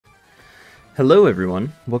Hello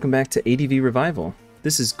everyone, welcome back to ADV Revival.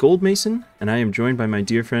 This is Goldmason, and I am joined by my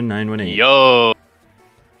dear friend 918. Yo!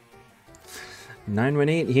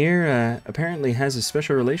 918 here apparently has a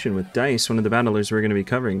special relation with Dice, one of the battlers we're going to be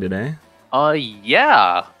covering today.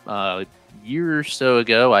 Yeah. A year or so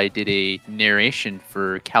ago, I did a narration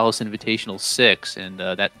for Callus Invitational 6, and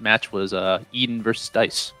that match was Eden versus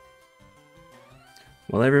Dice.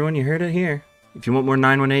 Well, everyone, you heard it here. If you want more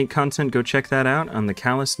 918 content, go check that out on the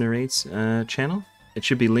Callus Narrates channel. It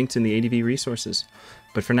should be linked in the ADV resources.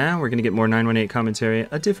 But for now, we're going to get more 918 commentary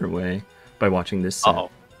a different way by watching this set. Uh-oh.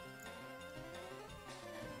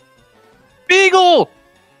 Beagle!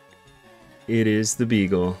 It is the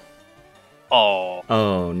Beagle. Oh.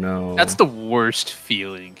 Oh, no. That's the worst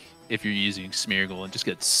feeling if you're using Smeargle and just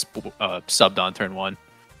get subbed on turn 1.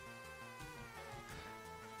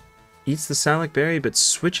 Eats the Salac Berry, but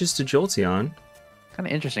switches to Jolteon. Kind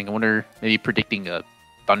of interesting. I wonder, maybe predicting a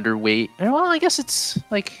Thunder Wave. Well, I guess it's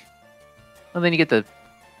like... Well, then you get the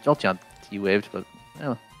Jolteon T-waved, but...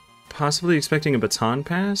 Oh. Possibly expecting a Baton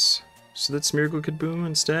Pass, so that Smeargle could boom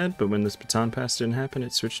instead, but when this Baton Pass didn't happen,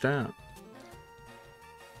 it switched out.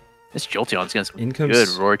 This Jolteon's got some good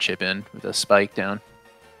Roar Chip in with a spike down.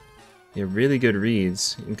 Yeah, really good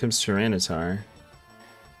reads. In comes Tyranitar.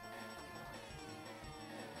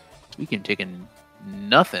 We can take in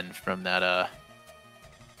nothing from that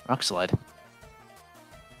Rock Slide.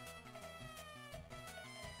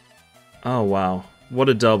 Oh wow, what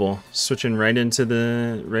a double! Switching right into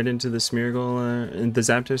the Smeargle, and the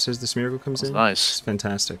Zapdos as the Smeargle comes in. Nice. It's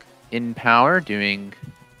fantastic. In power, doing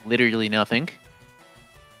literally nothing.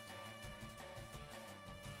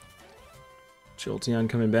 Jolteon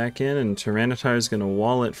coming back in, and Tyranitar is gonna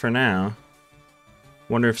wall it for now.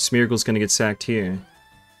 Wonder if Smeargle's gonna get sacked here.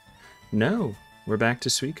 No, we're back to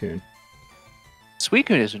Suicune.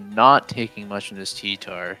 Suicune is not taking much from this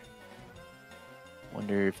T-Tar.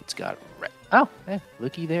 Wonder if it's got... Oh, hey,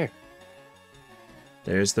 looky there.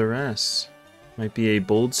 There's the rest. Might be a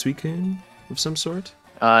bold Suicune of some sort?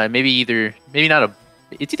 Maybe not a...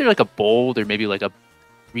 It's either like a bold or maybe like a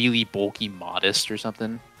really bulky Modest or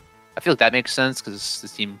something. I feel like that makes sense because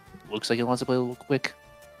this team looks like it wants to play a little quick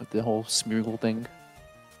with the whole Smeargle thing.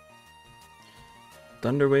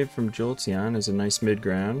 Thunder Wave from Jolteon is a nice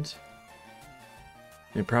mid-ground.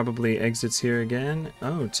 It probably exits here again.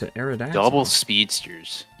 Oh, to Aerodactyl. Double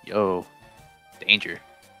Speedsters. Yo. Danger.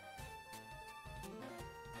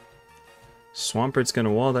 Swampert's going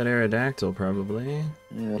to wall that Aerodactyl, probably.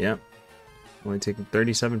 Yep. Only taking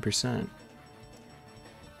 37%.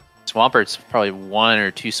 Swampert's probably 1 or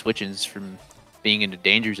 2 switch-ins from being in the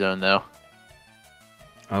danger zone, though.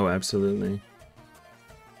 Oh, absolutely.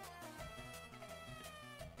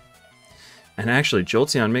 And actually,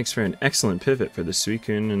 Jolteon makes for an excellent pivot for the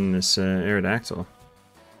Suicune and this Aerodactyl.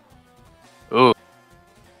 Ooh.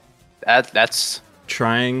 That's...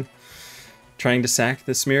 Trying to sack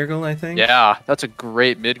the Smeargle, I think? Yeah, that's a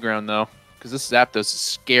great mid-ground, though. Because this Zapdos is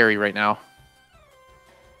scary right now.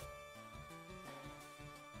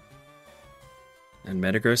 And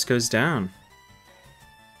Metagross goes down.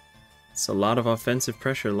 It's a lot of offensive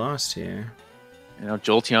pressure lost here. You know,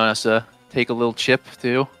 Jolteon has to take a little chip,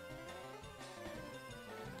 too.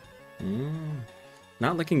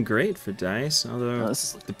 Not looking great for Dice, although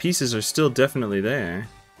the pieces are still definitely there.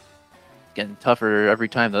 Getting tougher every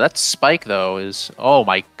time, though. That spike, though, is... Oh,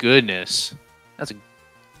 my goodness.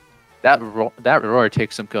 That roar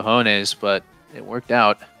takes some cojones, but it worked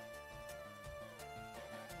out.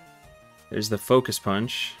 There's the Focus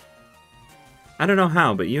Punch. I don't know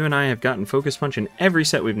how, but you and I have gotten Focus Punch in every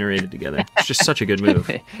set we've narrated together. It's just such a good move.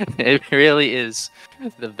 It really is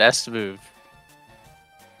the best move.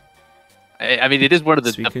 I mean, it is one of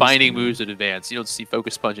the defining moves in Advance. You don't see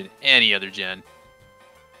Focus Punch in any other gen.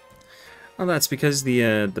 Well, that's because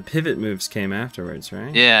the pivot moves came afterwards,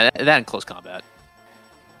 right? Yeah, that in close combat.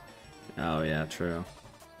 Oh, yeah, true.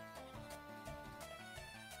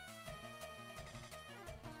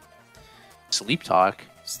 Sleep Talk.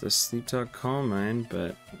 It's the Sleep Talk Calm Mind,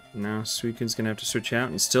 but now Suicune's going to have to switch out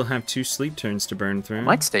and still have 2 sleep turns to burn through.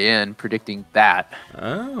 Might stay in, predicting that.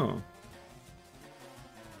 Oh.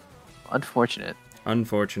 Unfortunate.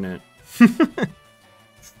 Unfortunate.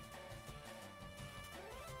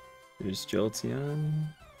 There's Jolteon.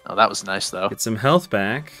 Oh, that was nice, though. Get some health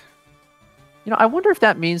back. You know, I wonder if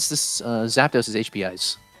that means this Zapdos is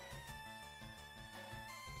HPIs.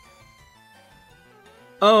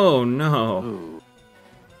 Oh, no. Ooh.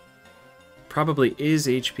 Probably is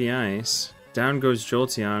HP Ice. Down goes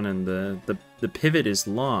Jolteon, and the pivot is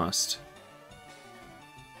lost.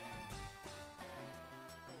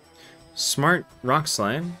 Smart Rock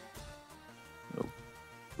Slide.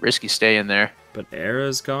 Risky stay in there. But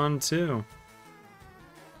Era's gone too.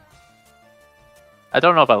 I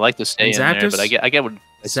don't know if I like to stay And in there, but Zapdos? I get what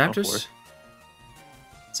it's going for.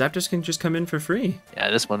 Zapdos can just come in for free. Yeah,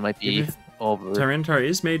 this one might be over. Tyranitar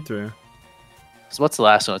is made through. So what's the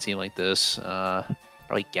last one on a team like this?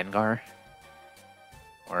 Probably Gengar.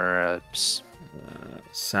 Or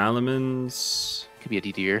Salamence. could be a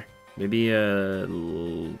D-tier. Maybe a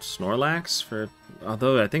Snorlax for.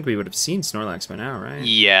 Although I think we would have seen Snorlax by now, right?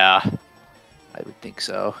 Yeah, I would think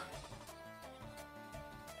so.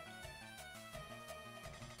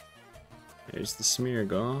 There's the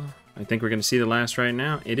Smeargle. I think we're going to see the last right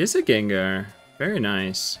now. It is a Gengar. Very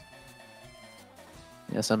nice.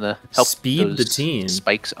 Yeah, something to help speed the those team.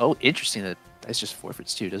 Spikes. Oh, interesting that Dice just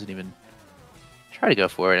forfeits too. Doesn't even try to go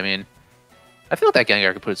for it. I mean, I feel like that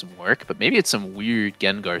Gengar could put in some work, but maybe it's some weird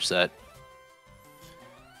Gengar set.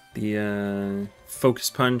 The Focus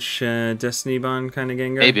Punch Destiny Bond kind of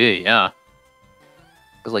Gengar? Maybe, yeah.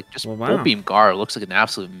 Because like just Well, wow. Volt Beam Gar looks like an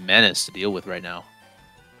absolute menace to deal with right now.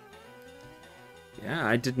 Yeah,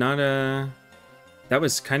 I did not. That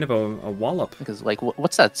was kind of a wallop. Because like,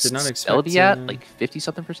 what's that Did not Celebi expect, at? Like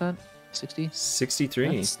 50-something%? 60?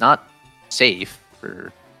 63. It's not safe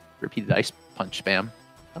for repeated Ice Punch spam.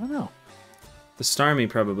 I don't know. The Starmie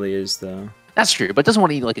probably is, though. That's true, but doesn't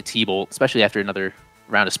want to eat like a T-Bolt, especially after another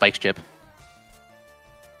round of Spikes chip.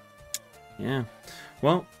 Yeah.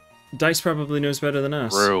 Well, Dice probably knows better than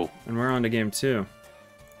us. True. And we're on to game 2.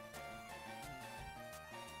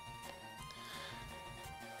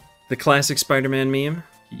 The classic Spider-Man meme.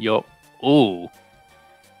 Yo. Ooh.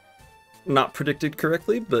 Not predicted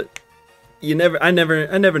correctly, but I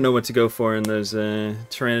never know what to go for in those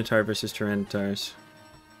Tyranitar versus Tyranitars.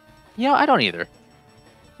 Yeah, I don't either. It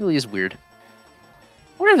really is weird. I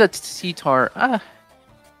wonder if that's T-Tar. No,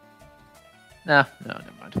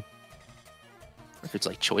 never mind. Or if it's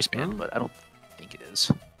like Choice Band, but I don't think it is.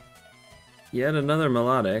 Yet another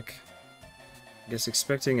melodic. I guess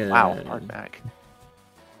expecting a Wow, hard back.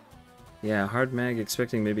 Yeah, hard mag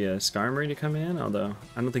expecting maybe a Skarmory to come in, although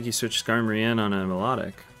I don't think you switch Skarmory in on a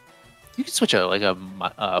melodic. You could switch out like a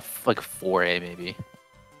 4A maybe.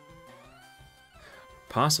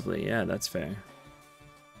 Possibly, yeah, that's fair.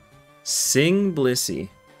 Sing Blissey.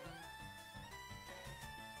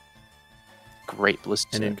 Great Bliss.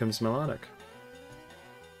 And in comes melodic.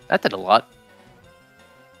 That did a lot.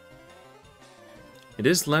 It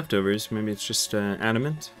is leftovers, maybe it's just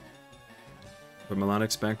adamant. But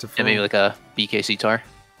melodic's back to full. And maybe like a BKC tar.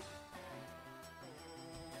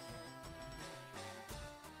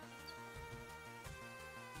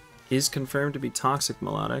 Is confirmed to be toxic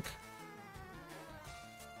melodic.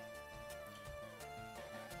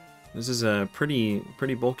 This is a pretty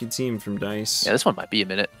bulky team from Dice. Yeah, this one might be a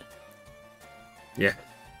minute. Yeah.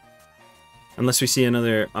 Unless we see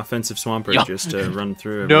another offensive Swampert Yo. just run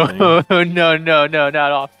through No, everything. no, not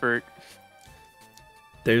Offert.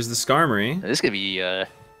 There's the Skarmory. This could be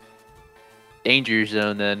danger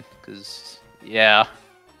zone then, because yeah.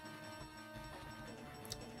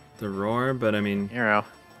 The Roar, but I mean, Arrow.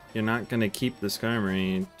 you're not gonna keep the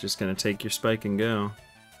Skarmory. You're just gonna take your Spike and go.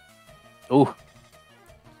 Oh.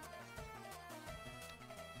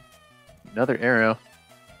 Another arrow.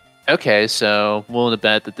 Okay, so I'm willing to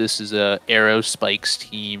bet that this is a Arrow Spikes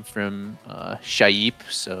team from Shyeep,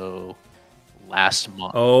 so last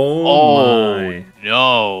month. Oh my.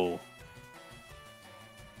 No.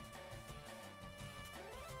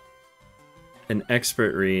 An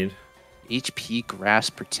expert read. HP Grass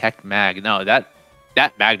Protect Mag. No, that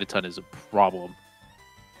Magneton is a problem.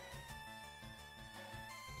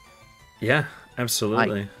 Yeah,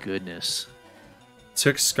 absolutely. My goodness.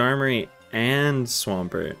 Took Skarmory and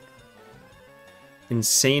Swampert.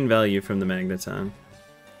 Insane value from the Magneton.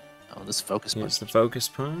 Oh, this Focus Punch. Here's the Focus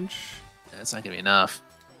Punch. That's not going to be enough.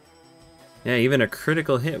 Yeah, even a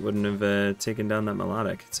critical hit wouldn't have taken down that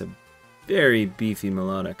melodic. It's a very beefy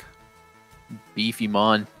melodic. Beefy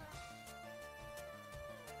Mon.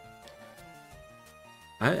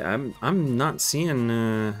 I'm not seeing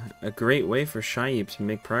a great way for Shyeep to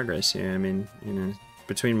make progress here. I mean, you know,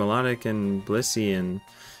 between melodic and Blissey, and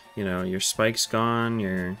you know, your Spike's gone.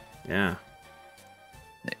 Yeah.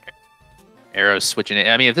 Arrow's switching it.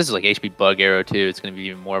 I mean, if this is like HP Bug Arrow too, it's going to be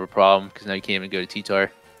even more of a problem because now you can't even go to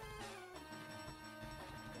T-Tar.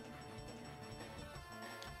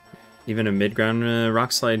 Even a mid-ground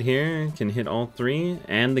Rock Slide here can hit all three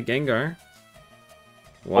and the Gengar.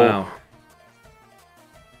 Wow. Oh.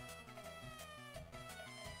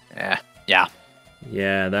 Yeah.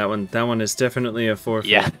 Yeah, that one is definitely a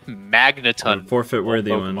forfeit. Yeah, Magneton. A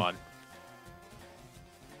forfeit-worthy Pokemon. one.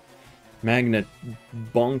 Magnet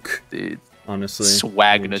bonk Dude. honestly.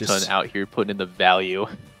 Swagnaton out here putting in the value.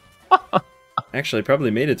 Actually,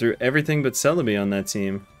 probably made it through everything but Celebi on that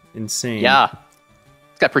team. Insane. Yeah.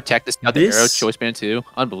 It's got Protect this, got the Arrow, Choice Band too.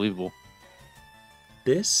 Unbelievable.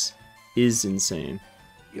 This is insane.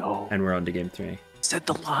 Yo. And we're on to game 3. Said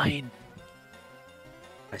the line.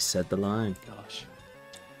 I said the line. Gosh.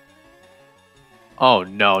 Oh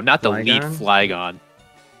no, not the Flygon? lead Flygon.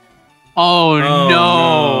 Oh,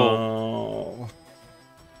 no.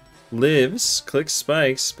 Lives, clicks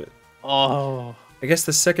spikes, but oh, I guess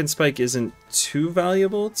the second spike isn't too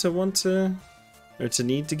valuable to want to, or to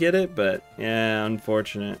need to get it, but yeah,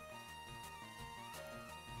 unfortunate.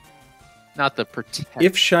 not the Protect.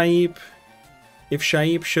 If Shyeep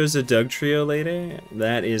shows a Doug trio later,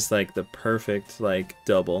 that is like the perfect like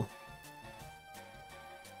double.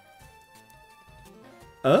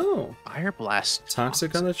 Oh, Fire Blast.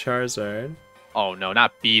 Toxic on the Charizard. Oh no,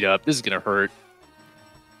 not beat up. This is gonna hurt.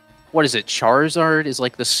 What is it? Charizard is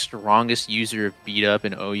like the strongest user of beat up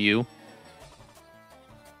in OU.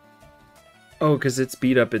 Oh, because its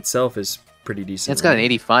beat up itself is pretty decent. It's got an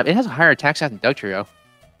 85. It has a higher attack stat than Dugtrio.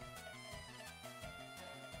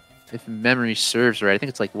 If memory serves right, I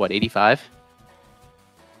think it's like what, 85?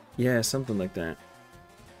 Yeah, something like that.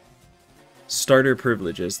 Starter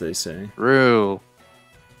privilege, as they say. True.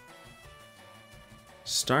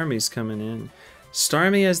 Starmie's coming in.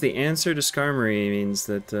 Starmie as the answer to Skarmory means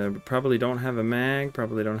that we probably don't have a mag,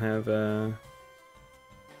 probably don't have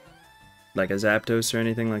like a Zapdos or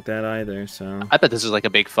anything like that either. So I bet this is like a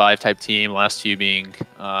big 5 type team. Last 2 being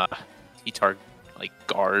T-Targ, like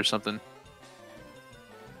Gar or something.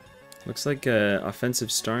 looks like a offensive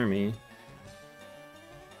Starmie.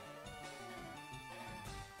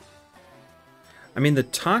 I mean, the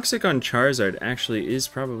Toxic on Charizard actually is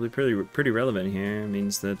probably pretty relevant here. It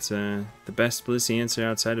means that the best Blissey answer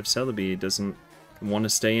outside of Celebi doesn't want to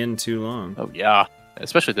stay in too long. Oh yeah,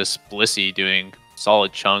 especially this Blissey doing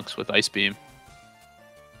solid chunks with Ice Beam.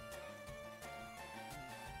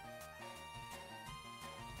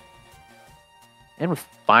 And with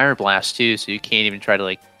Fire Blast too, so you can't even try to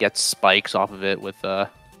like get spikes off of it with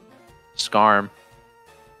Skarm.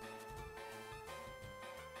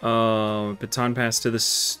 Oh, baton pass to the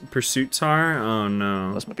Pursuit Tar? Oh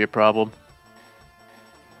no. This might be a problem.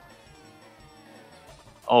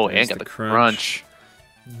 Oh, There's and got the the crunch.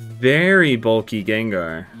 Very bulky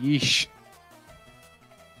Gengar. Yeesh.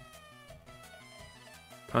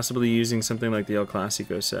 Possibly using something like the El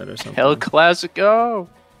Clasico set or something. El Clasico!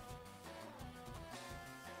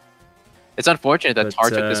 It's unfortunate that Tar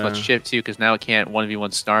took this much shit too, because now it can't 1v1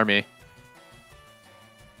 Starmie.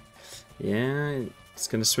 Yeah, it's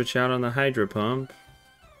gonna switch out on the Hydro Pump.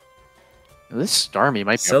 This Starmie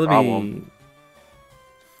might be Celebi, a problem.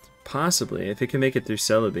 possibly, if it can make it through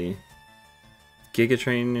Celebi. Giga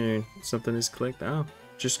Train or something is clicked. Oh,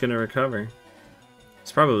 just gonna recover.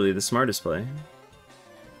 It's probably the smartest play.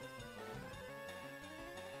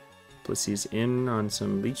 Blissey's in on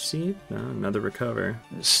some Leech Seed. No, another recover.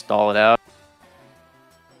 Just stall it out.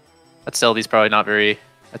 That Celebi's probably not very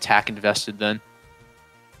attack invested then.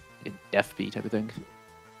 In FB type of thing.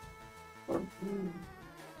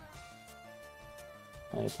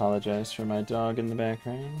 I apologize for my dog in the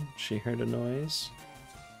background. She heard a noise.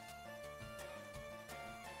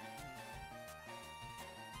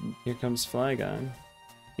 Here comes Flygon.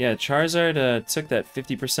 Yeah, Charizard took that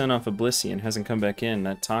 50% off of Blissey and hasn't come back in.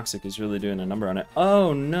 That Toxic is really doing a number on it.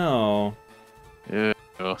 Oh no! Yeah.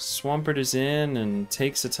 Swampert is in and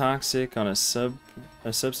takes a Toxic on a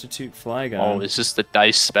substitute Flygon. Oh, is this the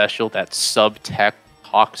dice special? That sub-tech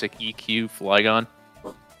toxic EQ Flygon?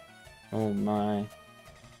 Oh my.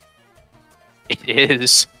 It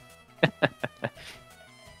is.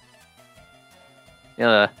 Yeah,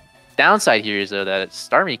 the downside here is though that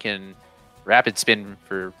Starmie can rapid spin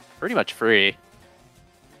for pretty much free.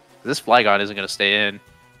 This Flygon isn't going to stay in.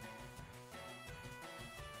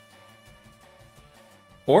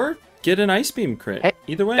 Or get an Ice Beam crit. Hey,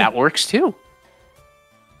 either way. That works too.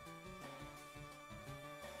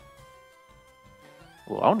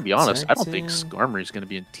 Well, I want to be honest. I don't think Skarmory is going to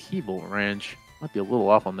be in T-Bolt range. Might be a little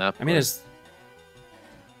off on that. I mean, as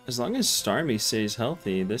long as Starmie stays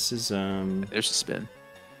healthy, this is There's a spin.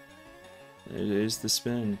 There's the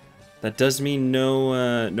spin. That does mean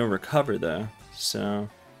no recover though. So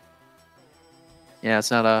Yeah,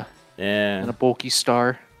 it's not a bulky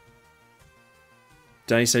star.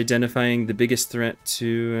 Dice identifying the biggest threat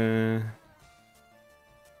to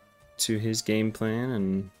his game plan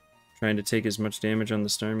and trying to take as much damage on the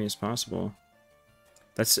Starmie as possible.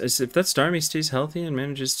 If that Starmie stays healthy and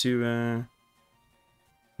manages to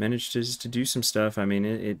do some stuff, I mean,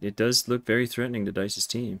 it does look very threatening to Dice's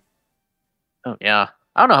team. Oh yeah.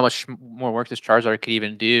 I don't know how much more work this Charizard could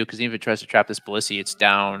even do, because even if it tries to trap this Blissey, it's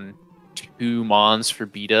down 2 Mons for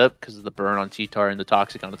beat up because of the burn on T-Tar and the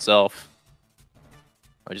Toxic on itself.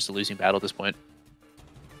 Or just a losing battle at this point.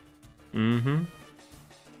 Mm-hmm.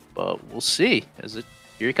 But we'll see.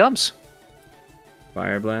 Here he comes.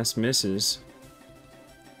 Fire Blast misses.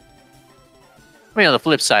 I mean, on the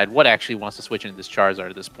flip side, what actually wants to switch into this Charizard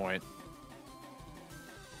at this point?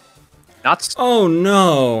 Not. Oh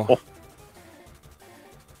no! Oh.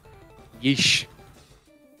 Yeesh.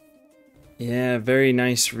 Yeah, very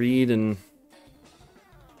nice read, and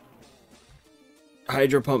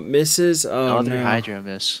Hydro Pump misses. Oh Another no! Hydro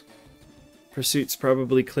miss. Pursuit's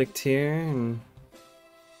probably clicked here, and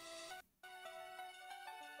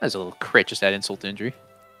That's a little crit, just add insult to injury.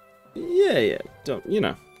 yeah. Don't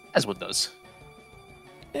As one does.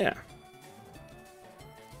 Yeah.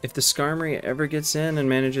 If the Skarmory ever gets in and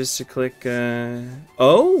manages to click,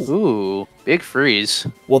 oh! Ooh, big freeze.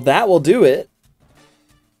 Well, that will do it.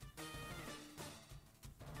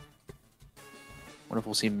 What if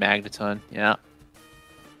we'll see Magneton? Yeah.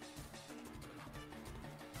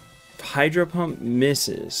 Hydro Pump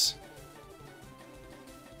misses.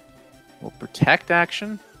 Well, protect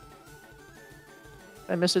action.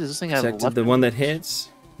 Did I miss it? Does this thing have Protected left the one that hits.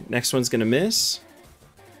 Next one's gonna miss.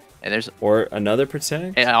 And there's Or another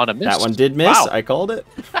protect. on a miss. That one did miss. Wow. I called it.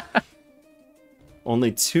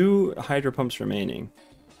 Only 2 Hydro Pumps remaining.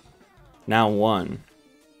 Now 1.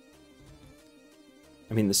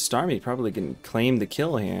 I mean, the Starmie probably can claim the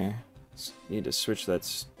kill here. Just need to switch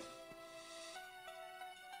that.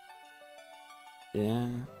 Yeah.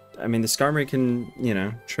 I mean, the Skarmory can,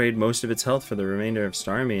 trade most of its health for the remainder of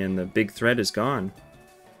Starmie, and the big threat is gone.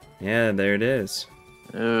 Yeah, there it is.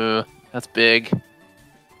 That's big.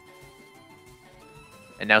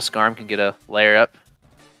 And now Skarm can get a layer up.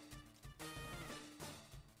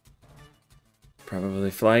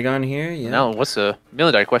 Probably Flygon here, yeah. No, what's the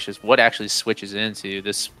 $1,000,000 question is what actually switches into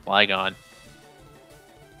this Flygon?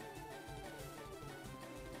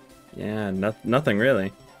 Yeah, nothing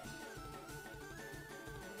really.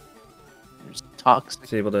 There's Toxic.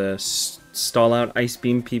 It's able to stall out Ice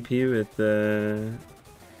Beam PP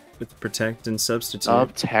with Protect and Substitute.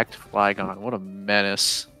 Subtect Flygon. What a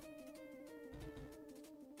menace.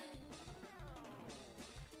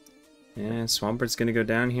 Yeah, Swampert's gonna go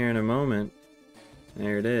down here in a moment.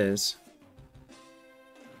 There it is.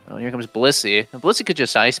 Oh, here comes Blissey. Now, Blissey could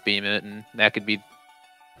just Ice Beam it, and that could be it.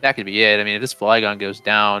 I mean, if this Flygon goes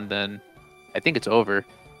down, then I think it's over.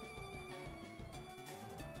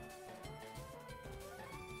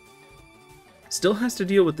 Still has to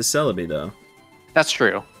deal with the Celebi, though. That's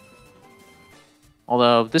true.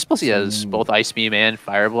 Although this Blissey has both Ice Beam and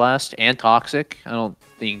Fire Blast and Toxic, I don't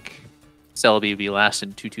think Celebi would be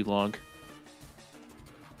lasting too long.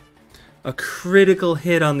 A critical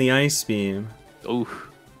hit on the Ice Beam. Ooh.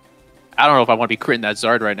 I don't know if I want to be critting that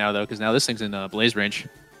Zard right now, though, because now this thing's in Blaze range.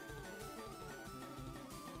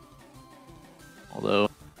 Although,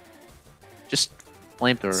 just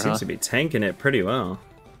Flamethrower, Seems to be tanking it pretty well.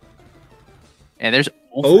 And there's...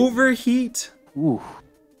 Overheat? Ooh.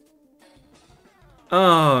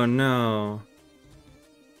 Oh, no.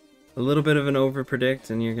 A little bit of an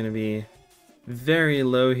overpredict, and you're going to be very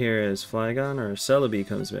low here as Flygon or Celebi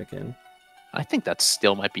comes back in. I think that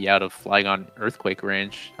still might be out of Flygon Earthquake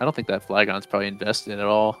range. I don't think that Flygon's probably invested at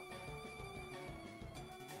all.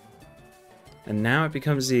 And now it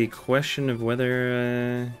becomes a question of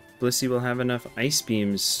whether Blissey will have enough Ice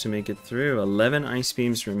Beams to make it through. 11 Ice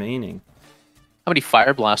Beams remaining. How many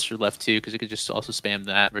Fire Blasts are left, too? Because it could just also spam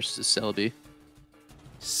that versus the Celebi.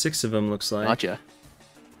 6 of them, looks like. Gotcha.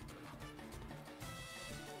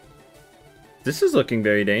 This is looking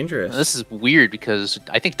very dangerous. This is weird because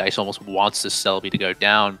I think Dice almost wants this Celebi to go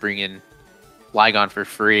down, bring in Flygon for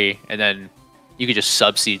free, and then you could just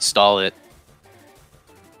Subseed stall it.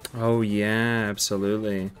 Oh, yeah,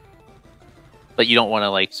 absolutely. But you don't want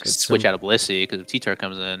to like So switch out of Blissey, because if T-Tar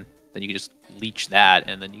comes in, then you can just leech that,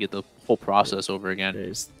 and then you get the whole process over again.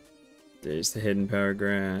 There's the Hidden Power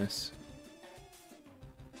Grass.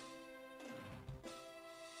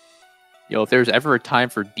 Yo, if there's ever a time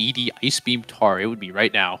for DD Ice Beam Tar, it would be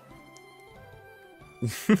right now.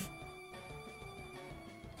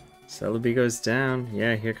 Celebi goes down.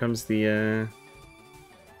 Yeah, here comes the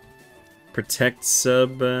Protect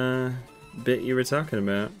sub bit you were talking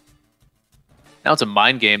about. Now it's a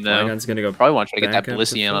mind game, though. Flygon's gonna go Probably want to try to get that back up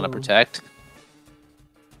Blissey to in on a full. Protect.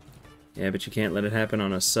 Yeah, but you can't let it happen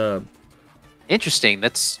on a sub. Interesting.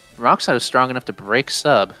 That's Rockside is strong enough to break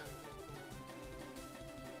sub.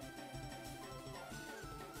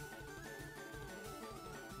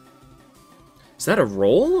 Is that a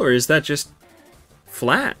roll, or is that just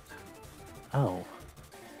flat. Oh.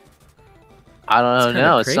 I don't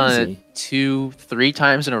know. It's done it 2-3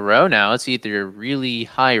 times in a row now. It's either a really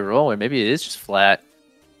high roll or maybe it is just flat.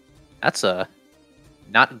 That's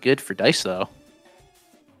not good for dice though.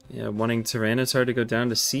 Yeah, wanting Tyranitar to go down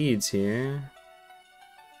to seeds here.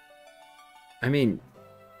 I mean,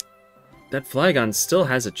 that Flygon still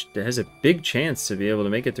has a big chance to be able to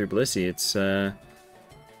make it through Blissey. It's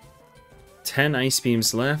 10 Ice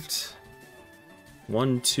Beams left.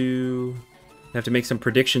 1, 2. You have to make some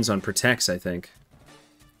predictions on Protects, I think.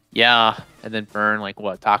 Yeah, and then burn like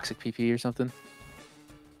what, Toxic PP or something?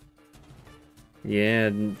 Yeah,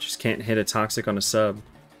 and just can't hit a Toxic on a sub.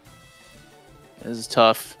 This is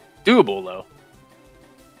tough. Doable though.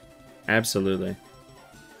 Absolutely.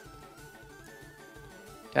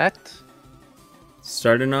 Protect.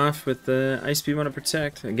 Starting off with the Ice Beam on a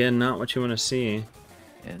Protect. Again, not what you want to see.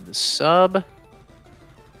 And the sub.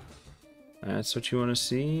 That's what you want to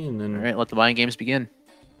see, and then... Alright, let the mind games begin.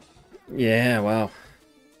 Yeah, wow.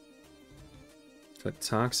 Put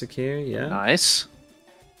Toxic here, yeah. Nice.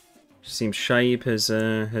 Seems Shyeep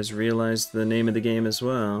has realized the name of the game as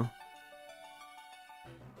well.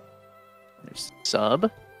 There's sub.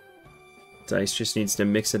 Dice just needs to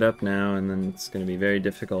mix it up now, and then it's going to be very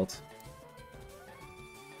difficult.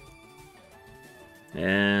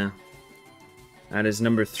 Yeah. That is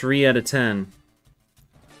number 3 out of 10.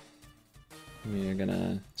 We're going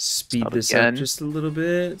to speed this up just a little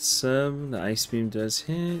bit. Sub, the Ice Beam does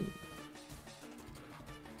hit.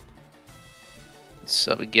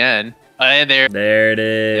 Sub again. And there it is.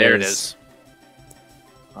 There it is.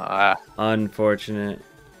 Unfortunate.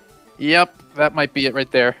 Yep, that might be it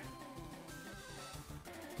right there.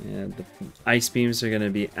 Yeah, the Ice Beams are going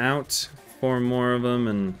to be out. 4 more of them,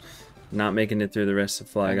 and not making it through the rest of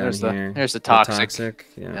Flygon here. There's the Toxic.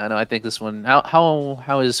 Yeah, no, I think this one...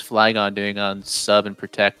 How is Flygon doing on sub and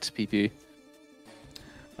protect PP?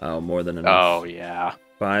 Oh, more than enough. Oh, yeah.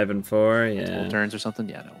 5 and 4, yeah. Multiple turns or something?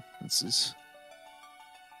 Yeah, no. This is...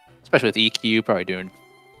 Especially with EQ, probably doing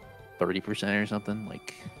 30% or something.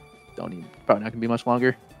 Like, probably not going to be much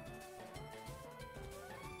longer.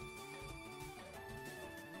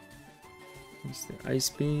 Here's the Ice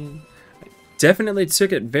Beam. Definitely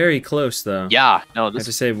took it very close, though. Yeah, no. I have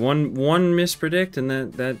to say, one mispredict, and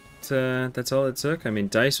that's all it took. I mean,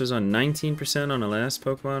 Dice was on 19% on the last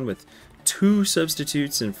Pokemon with 2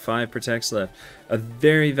 substitutes and 5 protects left. A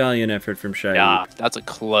very valiant effort from Shyeep. Yeah, that's a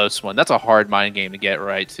close one. That's a hard mind game to get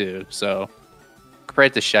right, too. So,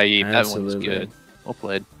 credit to Shyeep. That one was good. Well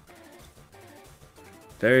played.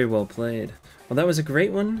 Very well played. Well, that was a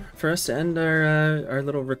great one for us to end our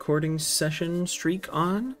little recording session streak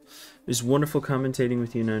on. It was wonderful commentating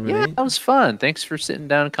with you, 918. Yeah, that was fun. Thanks for sitting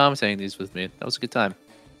down and commentating these with me. That was a good time.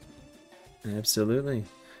 Absolutely.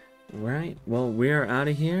 All right. Well, we are out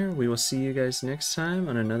of here. We will see you guys next time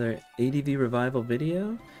on another ADV Revival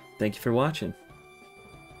video. Thank you for watching.